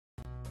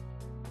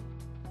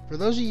For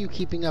those of you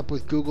keeping up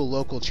with Google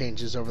local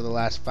changes over the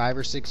last 5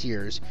 or 6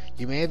 years,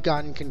 you may have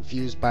gotten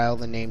confused by all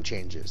the name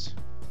changes.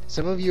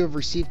 Some of you have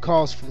received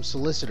calls from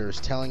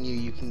solicitors telling you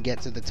you can get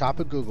to the top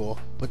of Google,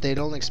 but they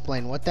don't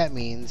explain what that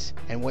means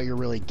and what you're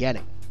really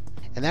getting.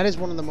 And that is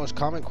one of the most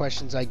common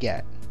questions I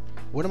get.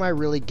 What am I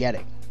really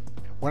getting?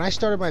 When I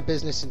started my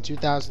business in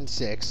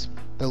 2006,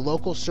 the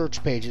local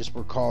search pages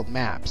were called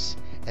maps,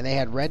 and they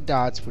had red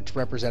dots which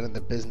represented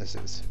the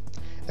businesses.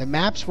 The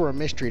maps were a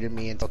mystery to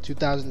me until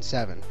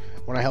 2007,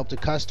 when I helped a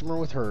customer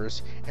with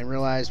hers and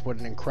realized what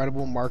an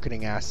incredible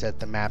marketing asset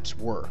the maps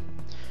were.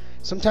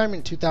 Sometime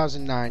in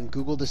 2009,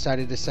 Google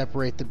decided to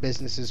separate the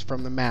businesses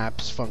from the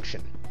maps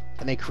function,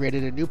 and they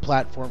created a new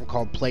platform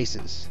called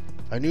Places,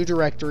 a new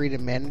directory to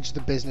manage the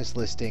business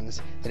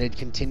listings that had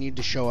continued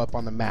to show up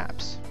on the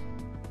maps.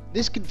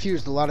 This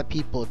confused a lot of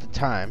people at the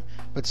time,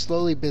 but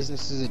slowly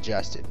businesses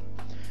adjusted.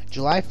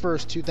 July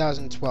 1st,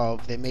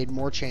 2012, they made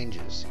more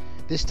changes,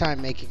 this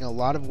time making a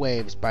lot of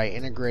waves by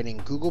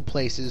integrating Google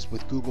Places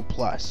with Google+.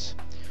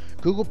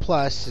 Google+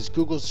 is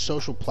Google's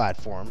social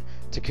platform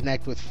to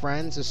connect with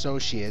friends,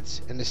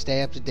 associates, and to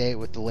stay up to date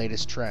with the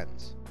latest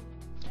trends.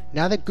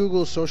 Now that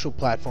Google's social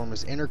platform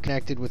is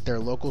interconnected with their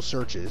local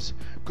searches,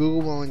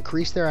 Google will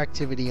increase their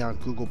activity on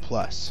Google+.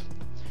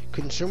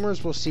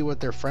 Consumers will see what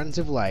their friends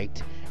have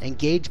liked and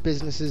gauge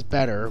businesses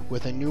better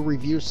with a new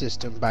review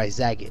system by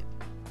Zagat.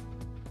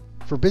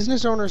 For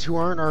business owners who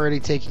aren't already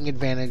taking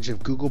advantage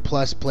of Google+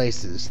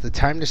 Places, the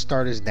time to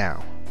start is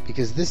now,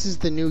 because this is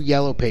the new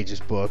Yellow Pages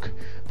book,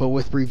 but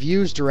with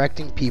reviews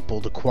directing people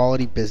to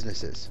quality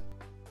businesses.